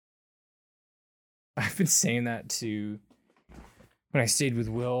I've been saying that to when I stayed with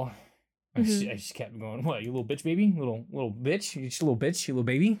Will. I just kept going, what, you little bitch baby? Little bitch? You just a little bitch? You little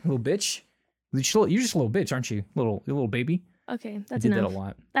baby? Little bitch? You're just a little bitch, aren't you? You little baby? Okay, that's I did enough. that a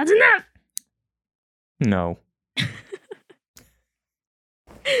lot. That's enough! No.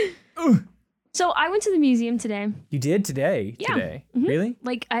 So I went to the museum today. You did today? Yeah. Today? Mhm. Really?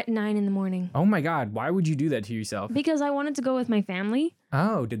 Like at 9 a.m. Oh my God. Why would you do that to yourself? Because I wanted to go with my family.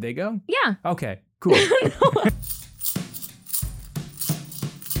 Oh, did they go? Yeah. Okay, cool.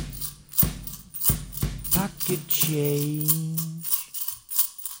 Pocket change.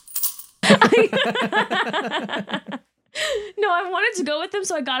 No, I wanted to go with them,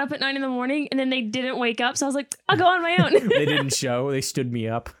 so I got up at 9 a.m. and then they didn't wake up, so I was like, I'll go on my own. They didn't show. They stood me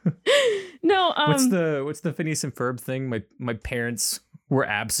up. No, What's the Phineas and Ferb thing? My parents were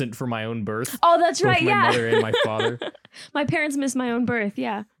absent for my own birth. Oh, that's Both right, my yeah. mother and my father. My parents missed my own birth,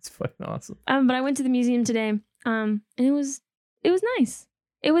 yeah. It's fucking awesome. But I went to the museum today, and it was nice.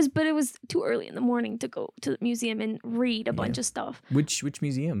 It was too early in the morning to go to the museum and read a bunch of stuff. Which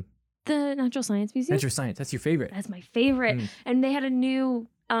museum? The Natural Science Museum. Natural Science. That's your favorite. That's my favorite. And they had a new,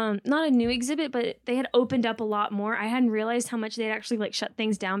 not a new exhibit, but they had opened up a lot more. I hadn't realized how much they'd actually like shut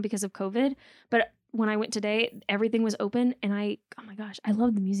things down because of COVID. But when I went today, everything was open, and oh my gosh, I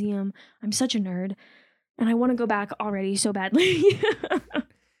love the museum. I'm such a nerd, and I want to go back already so badly.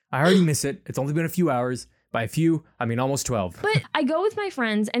 I already miss it. It's only been a few hours. By a few, I mean almost 12. But I go with my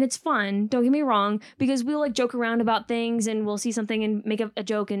friends, and it's fun. Don't get me wrong, because we'll like joke around about things, and we'll see something and make a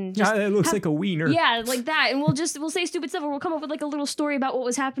joke and just it looks like a wiener. Yeah, like that. And we'll say stupid stuff, or we'll come up with like a little story about what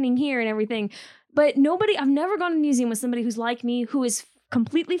was happening here and everything. But I've never gone to a museum with somebody who's like me, who is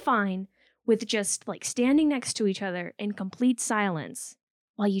completely fine with just like standing next to each other in complete silence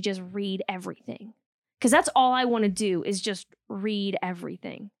while you just read everything. Because that's all I want to do is just read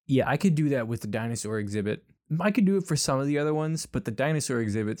everything. Yeah, I could do that with the dinosaur exhibit. I could do it for some of the other ones, but the dinosaur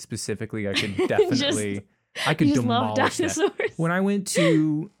exhibit specifically, I could definitely... I could demolish love dinosaurs. that. When I went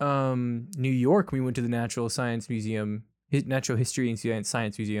to New York, we went to the Natural Science Museum, Natural History and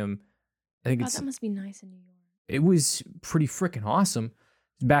Science Museum. I think that must be nice in New York. It was pretty freaking awesome.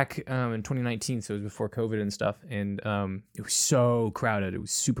 Back in 2019, so it was before COVID and stuff, and it was so crowded. It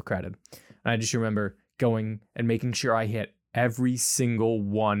was super crowded. And I just remember going and making sure I hit every single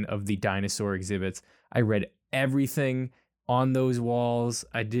one of the dinosaur exhibits. I read everything on those walls.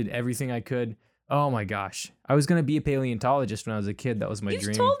 I did everything I could. Oh my gosh. I was going to be a paleontologist when I was a kid. That was my dream.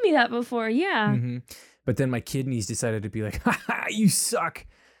 You've told me that before, yeah. Mm-hmm. But then my kidneys decided to be like, ha, you suck.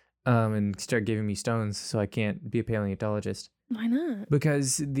 And start giving me stones, so I can't be a paleontologist. Why not?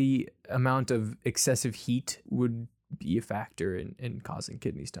 Because the amount of excessive heat would be a factor in causing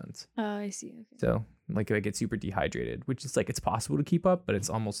kidney stones. Oh, I see. Okay. So like I get super dehydrated, which is like it's possible to keep up, but it's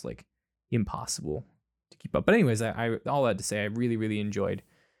almost like impossible to keep up. But anyways, I all that to say, I really, really enjoyed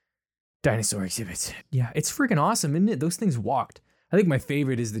dinosaur exhibits. Yeah, it's freaking awesome, isn't it? Those things walked. I think my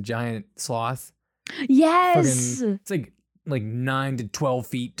favorite is the giant sloth. Yes. It's like 9 to 12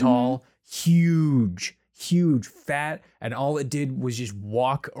 feet tall, huge, fat, and all it did was just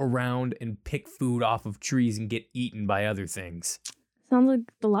walk around and pick food off of trees and get eaten by other things. Sounds like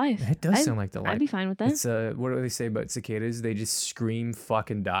the life. It does sound like the life. I'd be fine with that. It's what do they say about cicadas? They just scream,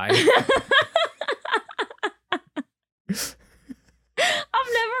 fuck, and die. I've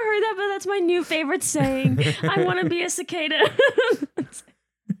never heard that, but that's my new favorite saying. I want to be a cicada.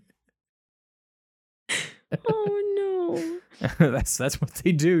 Oh no. That's what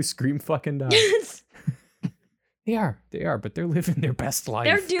they do. Scream, fucking die. They are, but they're living their best life.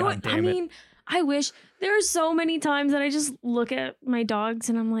 They're doing. God damn it. I wish there are so many times that I just look at my dogs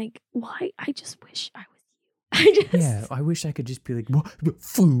and I'm like, why? I just wish I was you. Yeah, I wish I could just be like,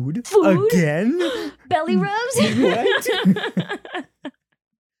 food Food? again? Belly rubs? What?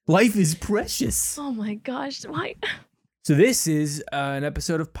 Life is precious. Oh my gosh. Why? So this is an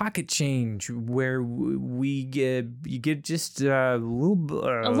episode of Pocket Change where you get just a little bit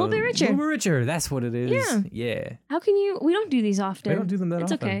richer. A little bit richer. That's what it is. Yeah. How can you? We don't do these often. We don't do them that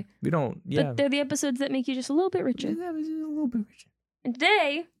often. It's okay. We don't. Yeah. But they're the episodes that make you just a little bit richer. Yeah, just a little bit richer. And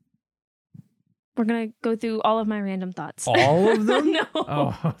today, we're gonna go through all of my random thoughts. All of them? No.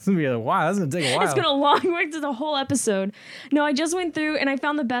 Oh, it's gonna be a while. That's gonna take a while. It's gonna work to the whole episode. No, I just went through and I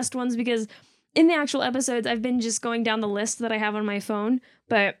found the best ones because in the actual episodes, I've been just going down the list that I have on my phone,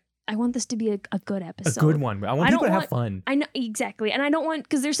 but I want this to be a good episode. A good one. I want people to have fun. I know, exactly. And I don't want,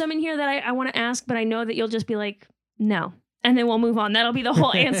 because there's some in here that I want to ask, but I know that you'll just be like, no. And then we'll move on. That'll be the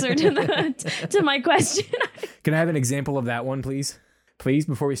whole answer to my question. Can I have an example of that one, please? Please,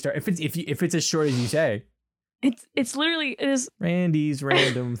 before we start. If it's as short as you say. It's literally it is Randy's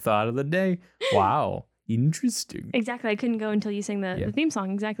random thought of the day. Wow, interesting. exactly. I couldn't go until you sang Yeah. the theme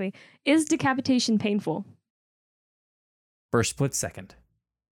song. Exactly. Is decapitation painful? For a split second.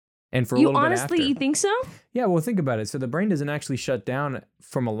 And for a You little honestly, bit after. you think so? Yeah, well, think about it. So the brain doesn't actually shut down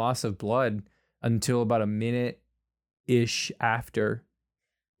from a loss of blood until about a minute-ish after.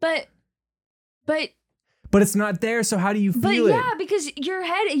 But But it's not there, so how do you feel it? yeah, because your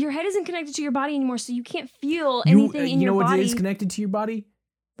head isn't connected to your body anymore, so you can't feel anything in you your know body. what is connected to your body?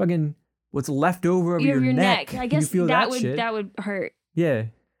 Fucking what's left over of your neck. I guess you feel that shit. would hurt. Yeah.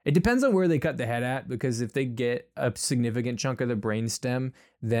 It depends on where they cut the head at, because if they get a significant chunk of the brainstem,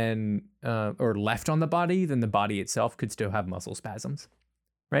 then or left on the body, then the body itself could still have muscle spasms,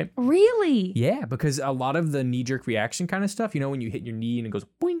 right? Really? Yeah, because a lot of the knee-jerk reaction kind of stuff, when you hit your knee and it goes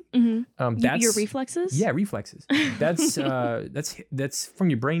boing, Mm-hmm. that's Your reflexes? Yeah, reflexes. That's that's from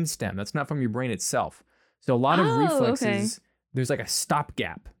your brainstem. That's not from your brain itself. So a lot of reflexes, there's like a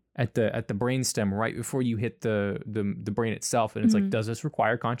stopgap at the brainstem right before you hit the brain itself, and it's like, does this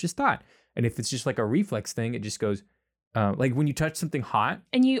require conscious thought? And if it's just like a reflex thing, it just goes like when you touch something hot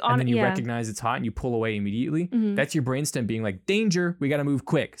and then you recognize it's hot and you pull away immediately. That's your brainstem being like, danger, we got to move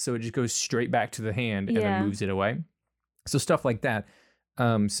quick. So it just goes straight back to the hand and then moves it away. So stuff like that.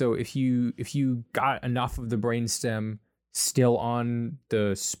 So if you got enough of the brainstem still on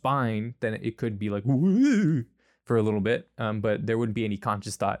the spine, then it could be like woo for a little bit. But there wouldn't be any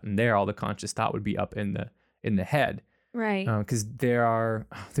conscious thought in there. All the conscious thought would be up in the head. Right. Because there's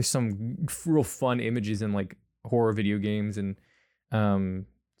some real fun images in like horror video games and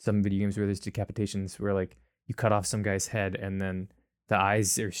some video games where there's decapitations where like you cut off some guy's head and then the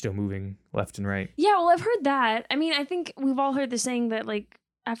eyes are still moving left and right. Yeah, well, I've heard that. I mean, I think we've all heard the saying that like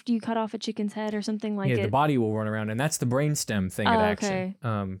after you cut off a chicken's head or something like the body will run around, and that's the brainstem thing in action.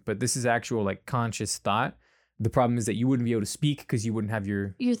 Okay. But this is actual like conscious thought. The problem is that you wouldn't be able to speak because you wouldn't have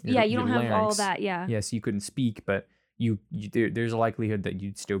your you don't have larynx. all that. Yeah. Yeah, so you couldn't speak, but there's a likelihood that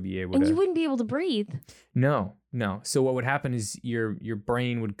you'd still be able and to. you wouldn't be able to breathe. No. So what would happen is your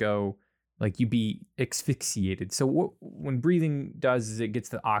brain would go, like, you'd be asphyxiated. So when breathing does is it gets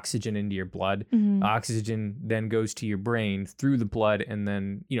the oxygen into your blood. Mm-hmm. Oxygen then goes to your brain through the blood and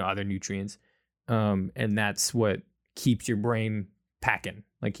then, other nutrients. And that's what keeps your brain packing,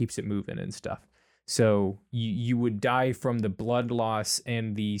 like keeps it moving and stuff. So you would die from the blood loss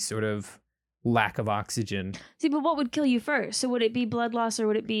and the sort of lack of oxygen. See, but what would kill you first? So would it be blood loss or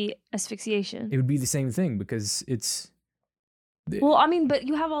would it be asphyxiation? It would be the same thing because it's... Well, I mean, but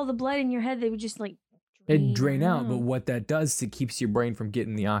you have all the blood in your head. They would just like it'd drain out. But what that does is it keeps your brain from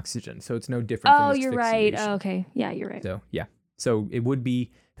getting the oxygen. So it's no different from you're right. asphyxiation. Oh, okay. Yeah, you're right. So, yeah. So it would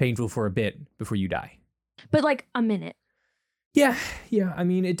be painful for a bit before you die. But like a minute. Yeah. I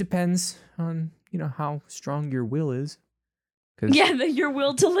mean, it depends on, how strong your will is. Yeah, your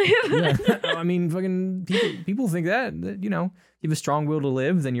will to live. Yeah. I mean, fucking people think that, you have a strong will to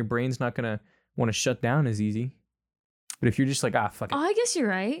live, then your brain's not going to want to shut down as easy. But if you're just like, fuck it. Oh, I guess you're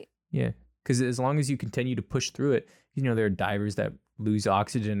right. Yeah. Because as long as you continue to push through it, there are divers that lose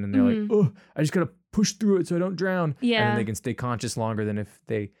oxygen and they're like, oh, I just got to push through it so I don't drown. Yeah. And then they can stay conscious longer than if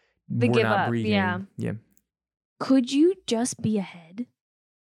they were give not up. breathing. Yeah. Yeah. Could you just be a head?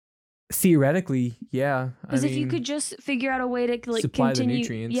 Theoretically, yeah. Because if you could just figure out a way to like supply continue, the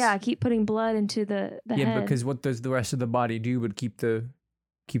nutrients. Yeah, keep putting blood into the head. Yeah, because what does the rest of the body do but keep the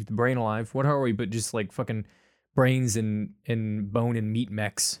brain alive? What are we but just like fucking brains and bone and meat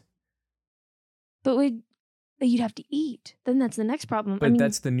mechs? But you'd have to eat. Then that's the next problem. But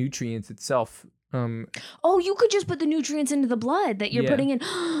that's the nutrients itself. You could just put the nutrients into the blood that you're putting in.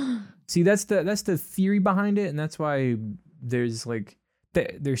 See, that's the theory behind it, and that's why there's like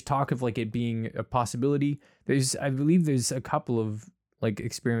there's talk of like it being a possibility. I believe there's a couple of like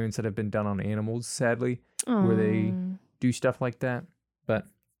experiments that have been done on animals, sadly, where they do stuff like that. But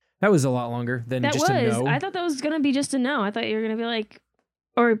that was a lot longer than just a no. I thought that was gonna be just a no. I thought you were gonna be like,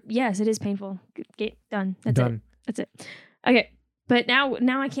 or yes, it is painful. Okay, done. That's done. That's it. Okay, but now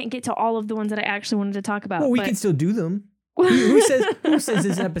I can't get to all of the ones that I actually wanted to talk about. Well, we can still do them. Who says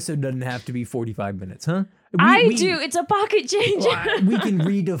this episode doesn't have to be 45 minutes, huh? I do. It's a pocket change. We can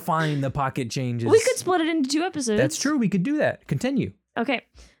redefine the pocket changes. We could split it into 2 episodes. That's true. We could do that. Continue. Okay.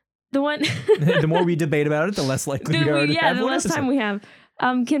 The one. The more we debate about it, the less likely we are to have the one less episode. time we have.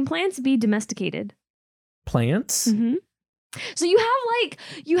 Can plants be domesticated? Plants? Mm-hmm. So you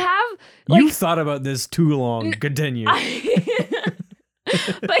have. You've thought about this too long. Continue.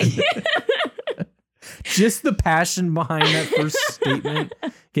 But just the passion behind that first statement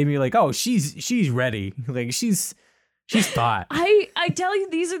gave me like, oh, she's ready. Like she's thought. I I tell you,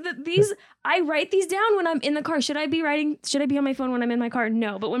 these. I write these down when I'm in the car. Should I be on my phone when I'm in my car?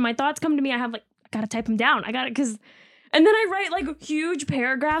 No. But when my thoughts come to me, I gotta type them down. I gotta, and then I write like huge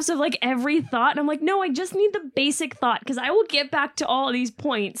paragraphs of like every thought. And I'm like, no, I just need the basic thought because I will get back to all of these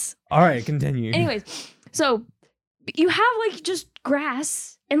points. All right, continue. Anyways, so you have like just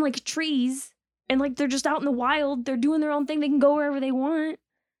grass and like trees and like they're just out in the wild. They're doing their own thing. They can go wherever they want.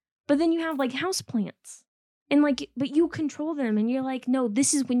 But then you have like house plants and like, but you control them and you're like, no,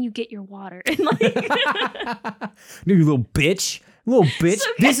 this is when you get your water. And like, you little bitch. Little bitch. So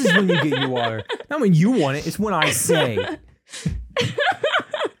this is when you get your water. Not when you want it. It's when I say.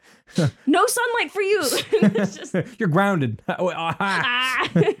 No sunlight for you. It's just, you're grounded.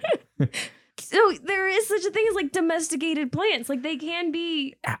 So there is such a thing as like domesticated plants. Like they can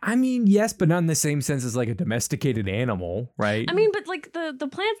be. I mean, yes, but not in the same sense as like a domesticated animal, right? I mean, but like the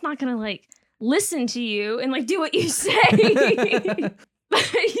plant's not gonna like listen to you and like do what you say.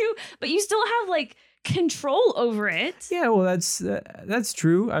 but you still have like control over it. Yeah, well, that's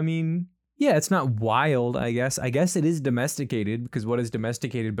true. I mean, yeah, it's not wild. I guess it is domesticated because what is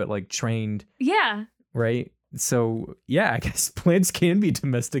domesticated but like trained? Yeah. Right. So yeah, I guess plants can be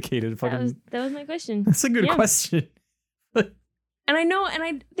domesticated. That was my question. That's a good question. And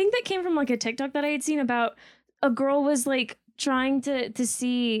I think that came from like a TikTok that I had seen about a girl was like trying to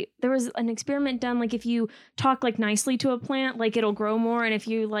see, there was an experiment done, like if you talk like nicely to a plant, like it'll grow more, and if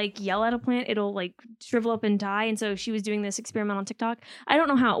you like yell at a plant, it'll like shrivel up and die. And so she was doing this experiment on TikTok. I don't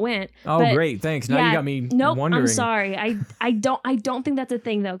know how it went. Oh, great, thanks. Now you got me wondering. I'm sorry. I don't think that's a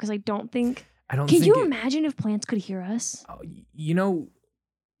thing though, because I don't think. Can you imagine if plants could hear us? You know,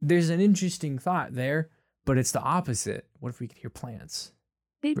 there's an interesting thought there, but it's the opposite. What if we could hear plants?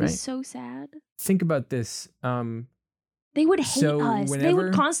 They'd be so sad. Think about this. They would hate us. They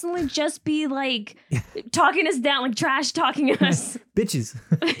would constantly just be like talking us down, like trash talking us. Bitches.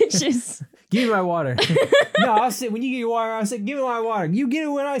 Bitches. Give me my water. No, I'll say when you get your water, I'll say, give me my water. You get it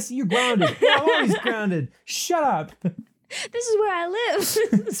when I see you're grounded. Yeah, I'm always grounded. Shut up. This is where I live.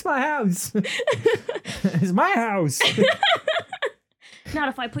 It's my house. It's my house. Not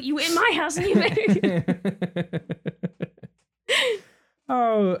if I put you in my house and you marry.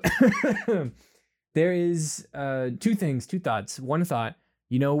 Oh. There is two thoughts. One thought,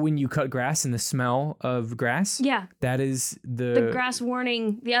 you know, when you cut grass and the smell of grass? Yeah. That is the grass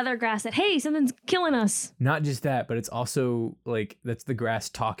warning the other grass that, hey, something's killing us. Not just that, but it's also like, that's the grass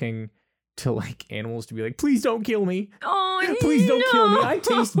talking to like animals to be like, please don't kill me. Oh, please don't kill me. I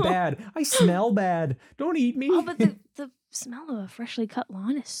taste bad. I smell bad. Don't eat me. Oh, but the smell of a freshly cut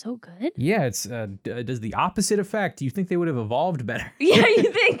lawn is so good. Yeah, it's does the opposite effect. You think they would have evolved better? Yeah,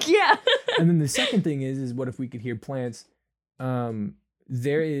 you think, yeah. And then the second thing is what if we could hear plants?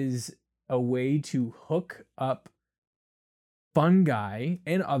 There is a way to hook up fungi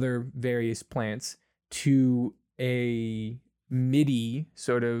and other various plants to a MIDI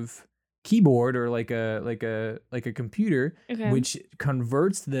sort of keyboard or like a computer, which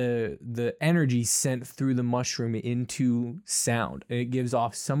converts the energy sent through the mushroom into sound, and it gives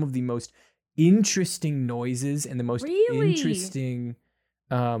off some of the most interesting noises and the most interesting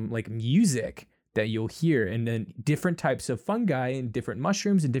like music that you'll hear. And then different types of fungi and different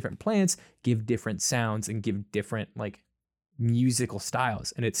mushrooms and different plants give different sounds and give different like musical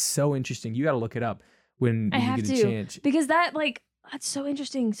styles, and it's so interesting. You got to look it up when you get a chance, because that's so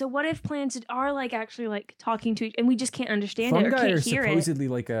interesting. So what if plants are like actually like talking to each, and we just can't understand it or can't hear it? Fungi are supposedly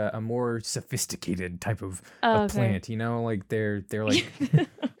like a more sophisticated type of plant, you know, like they're like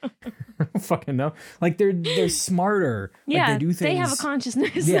I don't fucking know. Like they're smarter. Yeah, like they do things. They have a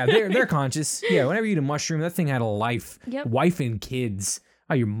consciousness. Yeah, they're conscious. Yeah, whenever you eat a mushroom, that thing had a life. Yep. Wife and kids.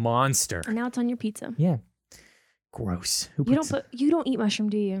 Oh, you monster. And now it's on your pizza. Yeah. Gross. You don't eat mushroom,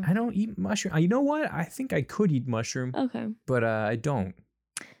 do you? I don't eat mushroom. You know what? I think I could eat mushroom. Okay. But I don't.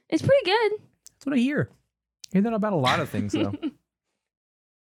 It's pretty good. That's what I hear. I hear that about a lot of things, though.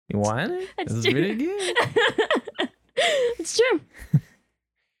 You want it? That's It's true. really good. It's true.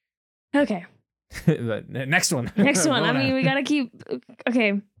 Okay. The next one. Next one. I mean, we gotta keep.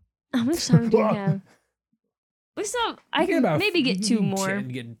 Okay. How much time do we have? We still. I can maybe get two more.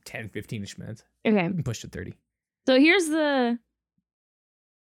 Get 10, 15-ish minutes. Okay. We can push to 30. So here's the.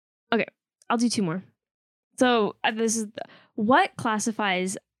 Okay, I'll do two more. So this is what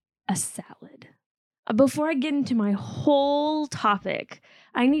classifies a salad. Before I get into my whole topic,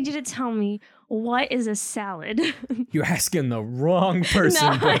 I need you to tell me, what is a salad? You're asking the wrong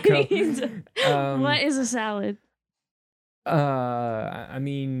person, no, what is a salad? I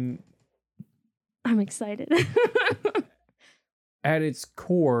mean, I'm excited. at its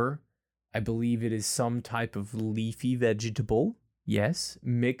core, I believe it is some type of leafy vegetable. Yes,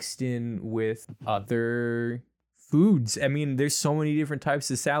 mixed in with other foods. I mean, there's so many different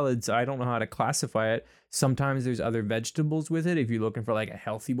types of salads. I don't know how to classify it. Sometimes there's other vegetables with it. If you're looking for like a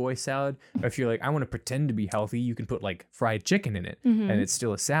healthy boy salad, or if you're like, I want to pretend to be healthy, you can put like fried chicken in it, and it's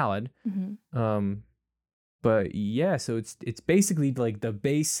still a salad. But yeah, so it's basically like the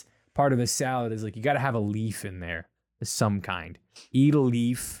base part of a salad is like you got to have a leaf in there of some kind. Eat a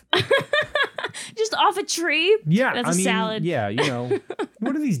leaf. Just off a tree? Yeah, That's a salad. Yeah, you know,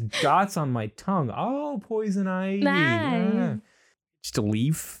 what are these dots on my tongue? Oh, poison ivy. Nice. Ah. Just a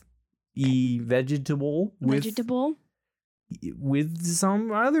leaf, vegetable with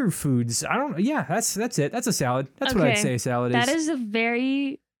some other foods. I don't. Yeah, that's it. That's a salad. That's what I'd say a salad is. That is a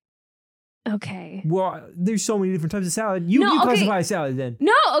very okay. Well, there's so many different types of salad. You classify a salad then.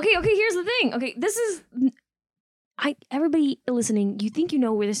 No, okay. Here's the thing. Okay, this is. Everybody listening, you think you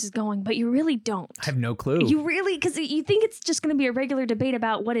know where this is going, but you really don't. I have no clue. You really, because you think it's just going to be a regular debate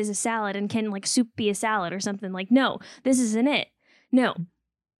about what is a salad and can like soup be a salad or something. Like, no, this isn't it. No.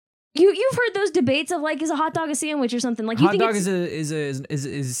 You've heard those debates of like, is a hot dog a sandwich or something? Like, you hot think dog is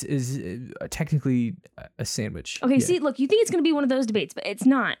technically a sandwich. Okay, see, look, you think it's going to be one of those debates, but it's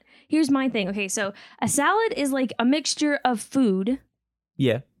not. Here's my thing. Okay, so a salad is like a mixture of food.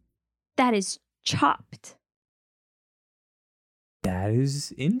 Yeah. That is chopped. That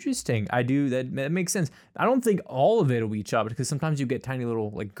is interesting. That makes sense. I don't think all of it will be chopped because sometimes you get tiny little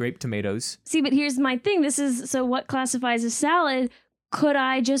like grape tomatoes. See, but here's my thing. So what classifies as salad? Could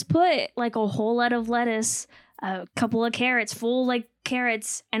I just put like a whole lot of lettuce, a couple of carrots, full like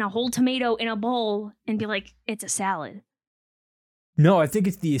carrots, and a whole tomato in a bowl and be like, it's a salad? No, I think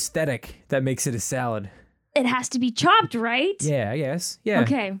it's the aesthetic that makes it a salad. It has to be chopped, right? Yeah, I guess. Yeah.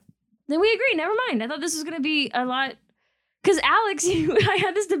 Okay. Then we agree. Never mind. I thought this was going to be a lot. Because Alex, I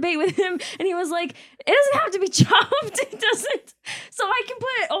had this debate with him, and he was like, "It doesn't have to be chopped. It doesn't." So I can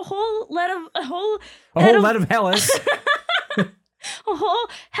put a whole head of Hellas, a whole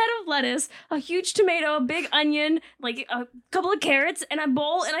head of lettuce, a huge tomato, a big onion, like a couple of carrots, and a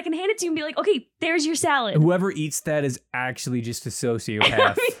bowl, and I can hand it to you and be like, "Okay, there's your salad." Whoever eats that is actually just a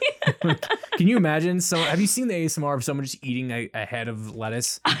sociopath. Can you imagine? Have you seen the ASMR of someone just eating a head of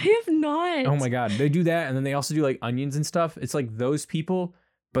lettuce? I have not. Oh my god, they do that, and then they also do like onions and stuff. It's like those people,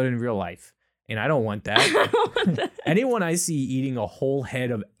 but in real life, and I don't want that. I don't want that. Anyone I see eating a whole head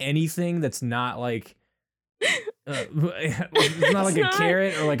of anything that's not like, it's not like a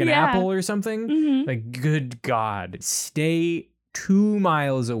carrot or like an apple or something. Like, good God, stay 2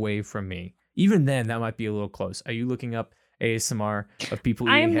 miles away from me. Even then, that might be a little close. Are you looking up ASMR of people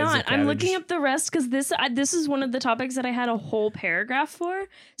eating heads of cabbage? I'm looking up the rest because this is one of the topics that I had a whole paragraph for.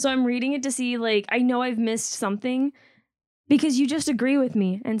 So I'm reading it to see, like, I know I've missed something because you just agree with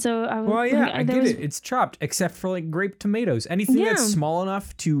me. And so I was I get it. It's chopped except for like grape tomatoes. Anything that's small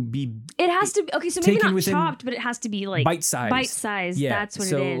enough to be. It has to be. Okay, so maybe not chopped, but it has to be like bite-sized. Bite-sized. Yeah, that's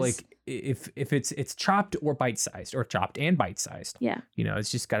what it is. So like if it's chopped or bite-sized or chopped and bite-sized. Yeah. You know,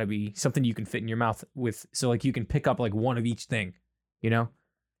 it's just got to be something you can fit in your mouth with. So like you can pick up like one of each thing, you know?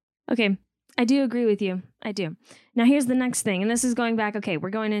 Okay. I do agree with you. I do. Now here's the next thing. And this is going back. Okay.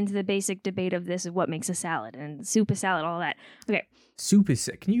 We're going into the basic debate of this, of what makes a salad and soup, a salad, all that. Okay. Soup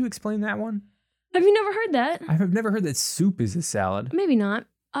is, can you explain that one? Have you never heard that? I've never heard that soup is a salad. Maybe not.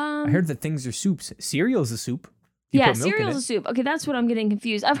 I heard that things are soups. Cereal is a soup. Yeah, cereal's a soup. Okay, that's what I'm getting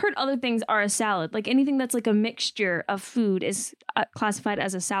confused. I've heard other things are a salad. Like anything that's like a mixture of food is classified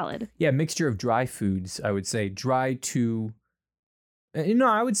as a salad. Yeah, mixture of dry foods, I would say. Dry to...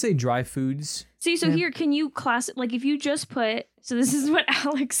 I would say dry foods. See, so here, can you like if you just put... So this is what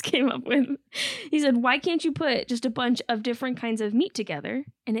Alex came up with. He said, why can't you put just a bunch of different kinds of meat together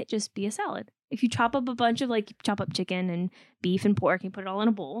and it just be a salad? If you chop up a bunch of like, chop up chicken and beef and pork and you put it all in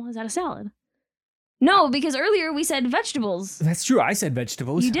a bowl, is that a salad? No, because earlier we said vegetables. That's true. I said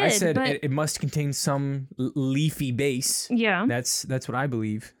vegetables. You did, I said but... it must contain some leafy base. Yeah. That's what I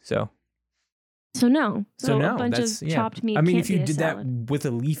believe. So no. So no. A bunch of chopped meat. I mean, if you did salad. that with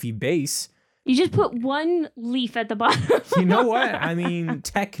a leafy base. You just put one leaf at the bottom. You know what? I mean,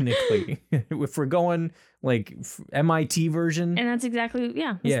 technically, if we're going like MIT version. And that's exactly,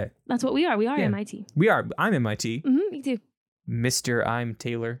 yeah. That's what we are. We are MIT. We are. I'm MIT. Mm-hmm, me too. Mr. I'm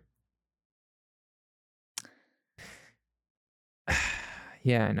Taylor.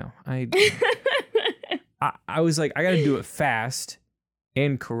 Yeah, I know. I was like, I got to do it fast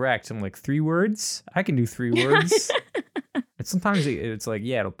and correct. I'm like, 3 words? I can do 3 words. And sometimes it's like,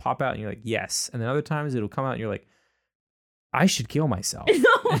 yeah, it'll pop out and you're like, yes. And then other times it'll come out and you're like, I should kill myself.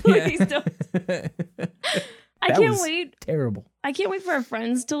 No, please don't. I can't wait. Terrible. I can't wait for our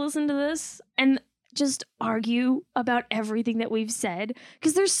friends to listen to this. And just argue about everything that we've said?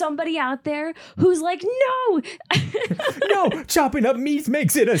 Because there's somebody out there who's like, no, No, chopping up meat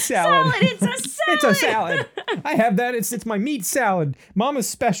makes it a salad. salad, it's a salad. It's a salad. I have that. It's my meat salad. Mama's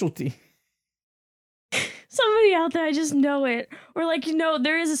specialty. Somebody out there, I just know it. Or like,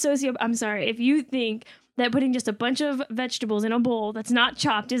 there is a I'm sorry, if you think that putting just a bunch of vegetables in a bowl that's not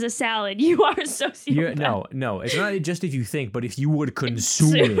chopped is a salad, you are a sociopath. No, it's not just if you think, but if you would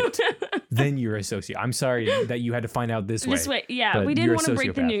consume it, then you're a sociopath. I'm sorry that you had to find out this way. This way, yeah. but We didn't you're a want to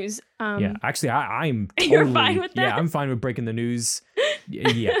break the sociopath. news. Yeah, actually, I'm totally. You're fine with that? Yeah, I'm fine with breaking the news.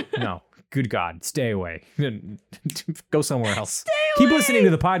 Yeah, no. Good God, stay away. Go somewhere else. Stay Keep away. listening to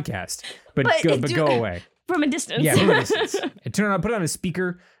the podcast, but go away. From a distance. Yeah, from a distance. And put it on a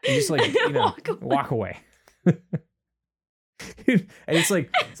speaker and just like walk away. And it's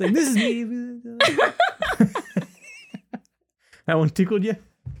like this is me. That one tickled you?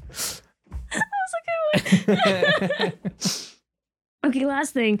 That was a good one. Okay,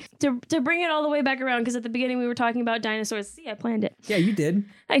 last thing. To bring it all the way back around, because at the beginning we were talking about dinosaurs. See, I planned it. Yeah, you did.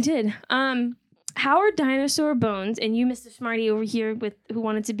 I did. How are dinosaur bones, and you, Mr. Smarty over here who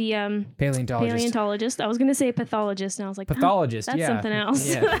wanted to be paleontologist. I was gonna say pathologist, and I was like, pathologist. That's yeah, something else.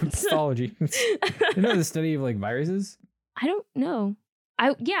 Yeah, pathology. You know the study of like viruses? I don't know.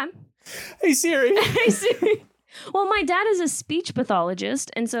 Yeah. Hey Siri. I see. Well, my dad is a speech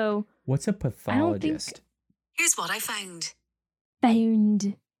pathologist, and so What's a pathologist? Here's what I found.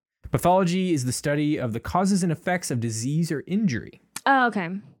 found. Pathology is the study of the causes and effects of disease or injury. Oh, okay.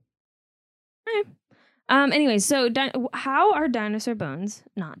 Anyway, so how are dinosaur bones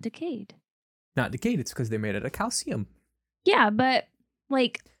not decayed? Not decayed. It's because they're made out of calcium. Yeah, but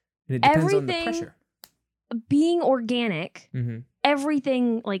like And it depends on the everything pressure. being organic, Mm-hmm.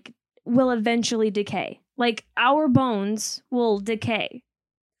 everything like will eventually decay. Like our bones will decay.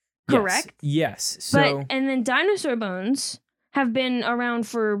 Correct? Yes. So And then dinosaur bones have been around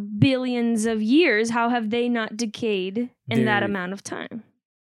for billions of years. How have they not decayed in that They're- amount of time?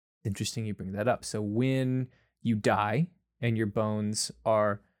 interesting you bring that up. So when you die and your bones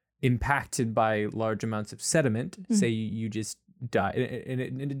are impacted by large amounts of sediment, say you just die, and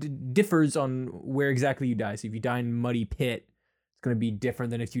it differs on where exactly you die. So if you die in a muddy pit, it's going to be different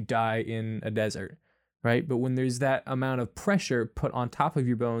than if you die in a desert, right? But when there's that amount of pressure put on top of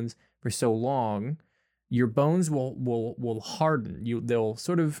your bones for so long, your bones will harden. They'll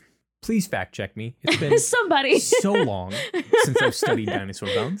sort of. Please fact check me. It's been Somebody. so long since I've studied dinosaur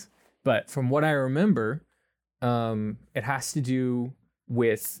bones. But from what I remember, it has to do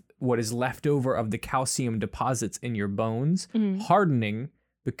with what is left over of the calcium deposits in your bones hardening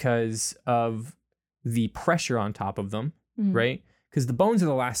because of the pressure on top of them, right? Because the bones are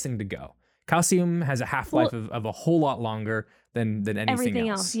the last thing to go. Calcium has a half-life of a whole lot longer than anything Everything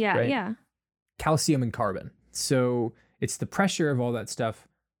else. Yeah, right? yeah. Calcium and carbon. So it's the pressure of all that stuff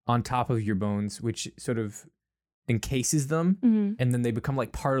on top of your bones, which sort of encases them, and then they become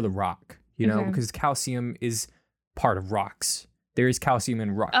like part of the rock, because calcium is part of rocks. There is calcium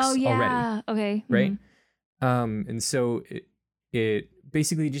in rocks already. Okay. Right? And so it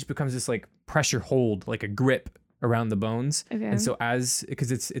basically just becomes this like pressure hold, like a grip around the bones. Okay. And so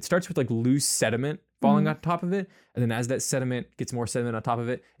because it starts with like loose sediment falling on top of it, and then as that sediment gets more sediment on top of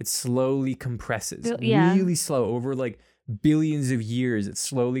it, it slowly compresses. Yeah. Really slow over like billions of years. It's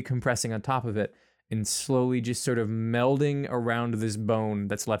slowly compressing on top of it and slowly just sort of melding around this bone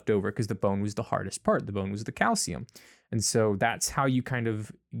that's left over, because the bone was the hardest part. The bone was the calcium. And so that's how you kind of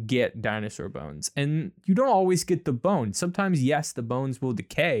get dinosaur bones. And you don't always get the bone. Sometimes, yes, the bones will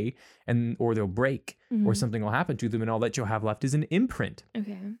decay or they'll break or something will happen to them, and all that you'll have left is an imprint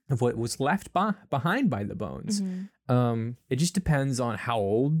of what was left behind by the bones. It just depends on how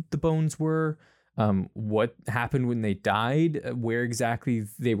old the bones were, what happened when they died, where exactly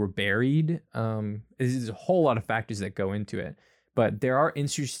they were buried. There's a whole lot of factors that go into it. But there are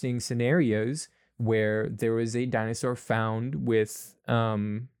interesting scenarios where there was a dinosaur found with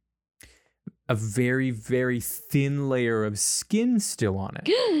a very, very thin layer of skin still on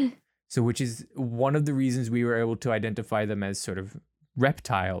it. So which is one of the reasons we were able to identify them as sort of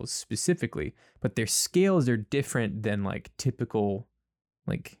reptiles specifically. But their scales are different than like typical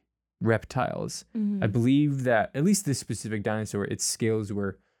like reptiles. I believe that at least this specific dinosaur, its scales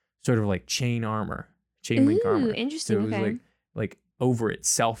were sort of like chain link armor. Interesting. So it was like over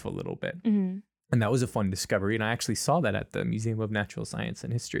itself a little bit. And that was a fun discovery. And I actually saw that at the Museum of Natural Science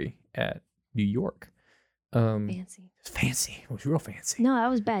and History at New York. Fancy. It was fancy. It was real fancy. No, that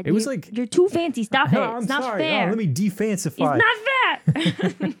was bad. It was like... You're too fancy. Stop it. I'm It's not sorry. fair. Oh, let me defancify. It's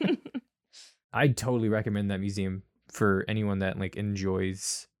not fair. I totally recommend that museum for anyone that like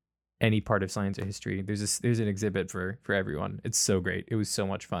enjoys any part of science or history. There's an exhibit for everyone. It's so great. It was so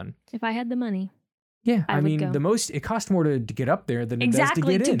much fun. If I had the money. Yeah, I would mean, go. it cost more to get up there than it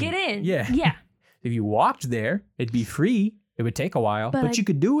Exactly, does to to get in. Yeah. Yeah. If you walked there, it'd be free. It would take a while, but you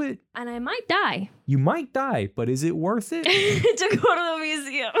could do it. And I might die You might die, but is it worth it? to go to the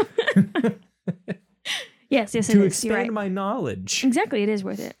museum. yes, it To is. expand You're right. my knowledge. Exactly, it is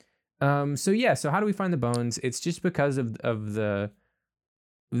worth it. So how do we find the bones? It's just because of the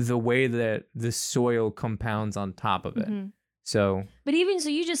way that the soil compounds on top of it. Mhm. So But even so,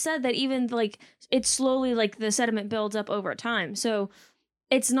 you just said that even like it's slowly like the sediment builds up over time. So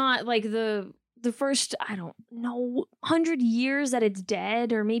it's not like the first, I don't know, 100 years that it's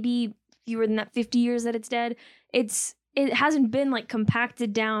dead, or maybe fewer than that, 50 years that it's dead. It hasn't been like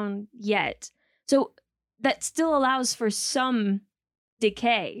compacted down yet. So that still allows for some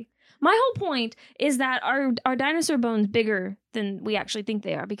decay. My whole point is that our dinosaur bones bigger than we actually think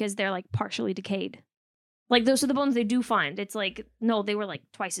they are because they're like partially decayed. Like those are the bones they do find. It's like, no, they were like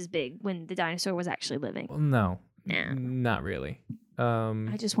twice as big when the dinosaur was actually living. well, no, Nah. not really.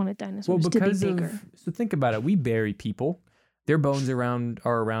 I just wanted Well, dinosaurs to be because bigger. so think about it. We bury people. Their bones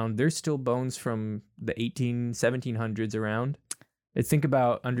are around. There's still bones from the 1700s around. Think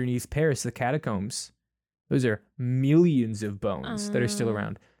about underneath Paris, the catacombs. Those are millions of bones that are still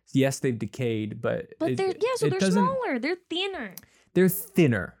around. Yes, they've decayed, but But they're it they're doesn't- smaller. They're thinner. They're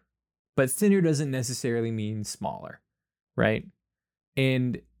thinner, but thinner doesn't necessarily mean smaller, right?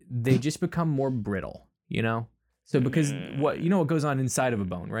 And they just become more brittle, you know? So because what goes on inside of a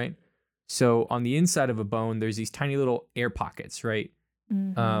bone, right? So on the inside of a bone, there's these tiny little air pockets, right?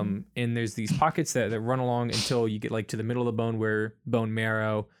 Mhm. And there's these pockets that run along until you get like to the middle of the bone where bone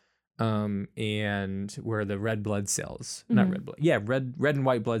marrow, and where the red blood cells, not Mhm. red blood, yeah, red and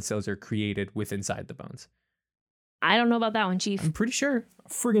white blood cells are created with inside the bones. I don't know about that one, Chief. I'm pretty sure.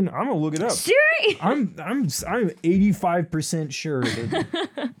 I'm gonna look it up. Siri! I'm 85% sure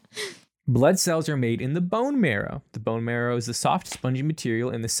that blood cells are made in the bone marrow. The bone marrow is the soft, spongy material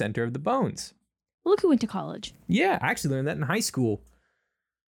in the center of the bones. Look who went to college. Yeah, I actually learned that in high school.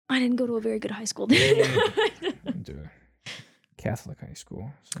 I didn't go to a very good high school. Went to Catholic high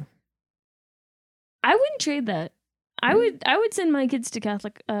school. So. I wouldn't trade that. I would send my kids to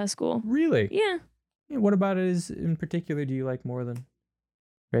Catholic school. Really? Yeah. Yeah, what about it is in particular do you like more than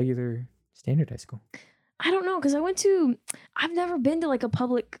regular standard high school? I don't know, because I've never been to like a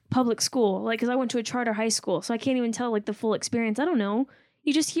public school, like because I went to a charter high school, so I can't even tell like the full experience. I don't know.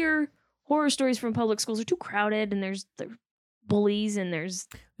 You just hear horror stories from public schools. They're too crowded, and there's bullies, and there's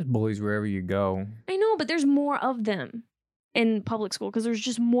bullies wherever you go. I know, but there's more of them in public school because there's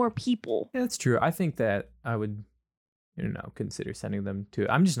just more people. Yeah, that's true. I think that I would, consider sending them to.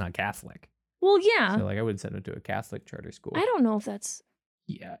 I'm just not Catholic, Well, yeah. so like I would send them to a Catholic charter school. I don't know if that's.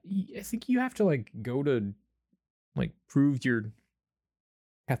 Yeah, I think you have to like go to, like, prove your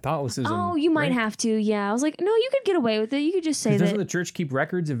Catholicism. Oh, you might right? have to. Yeah, I was like, no, you could get away with it. You could just say 'Cause doesn't that. the church keep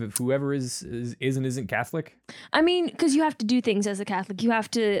records of if whoever is and isn't Catholic? I mean, because you have to do things as a Catholic. You have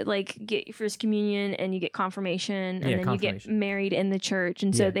to like get your first communion, and you get confirmation, and Yeah, then you get confirmation. married in the church,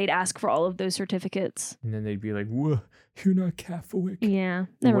 and so Yeah. they'd ask for all of those certificates. And then they'd be like, "Whoa, you're not Catholic." Yeah,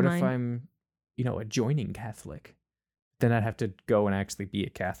 never What mind. if I'm, a joining Catholic? Then I'd have to go and actually be a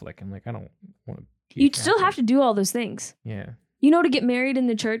Catholic. I'm like, I don't want to. You'd still have to do all those things. Yeah, To get married in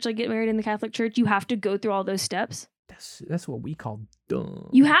the church, like get married in the Catholic Church, you have to go through all those steps. that's what we call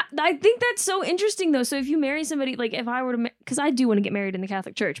dumb. I think that's so interesting though. So if you marry somebody, like if I were to, because I do want to get married in the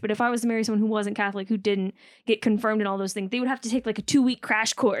Catholic Church, but if I was to marry someone who wasn't Catholic, who didn't get confirmed and all those things, they would have to take like a 2-week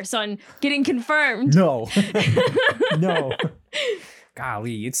crash course on getting confirmed. No, no.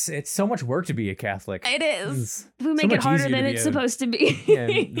 Golly, it's so much work to be a Catholic. It is. It's We so make it much harder easier to than be it's a- supposed to be. Yeah,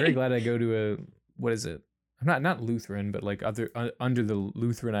 I'm very glad I go to what is it? I'm not Lutheran, but like under the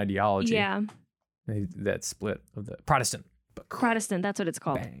Lutheran ideology. Yeah, That split of the Protestant. But Protestant. That's what it's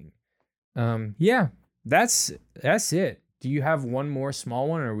called. bang. Yeah, that's it. Do you have one more small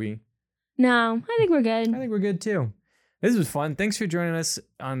one, or are we? No, I think we're good. I think we're good too. This was fun. Thanks for joining us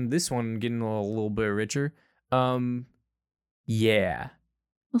on this one, getting a little bit richer. Yeah,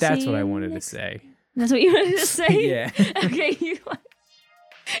 We'll that's see what I you wanted to next- say. That's what you wanted to say. Yeah. Okay, you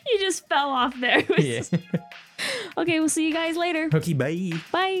just fell off there. It was Yeah. just- Okay, we'll see you guys later. Okay, bye.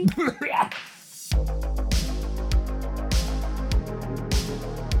 Bye.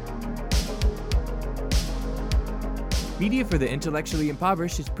 Media for the Intellectually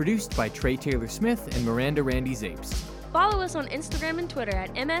Impoverished is produced by Trey Taylor Smith and Miranda Randy Zapes. Follow us on Instagram and Twitter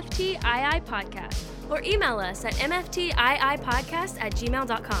at MFTII Podcast or email us at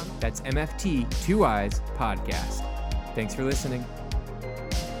mftiipodcast@gmail.com. That's MFT 2 Eyes Podcast. Thanks for listening.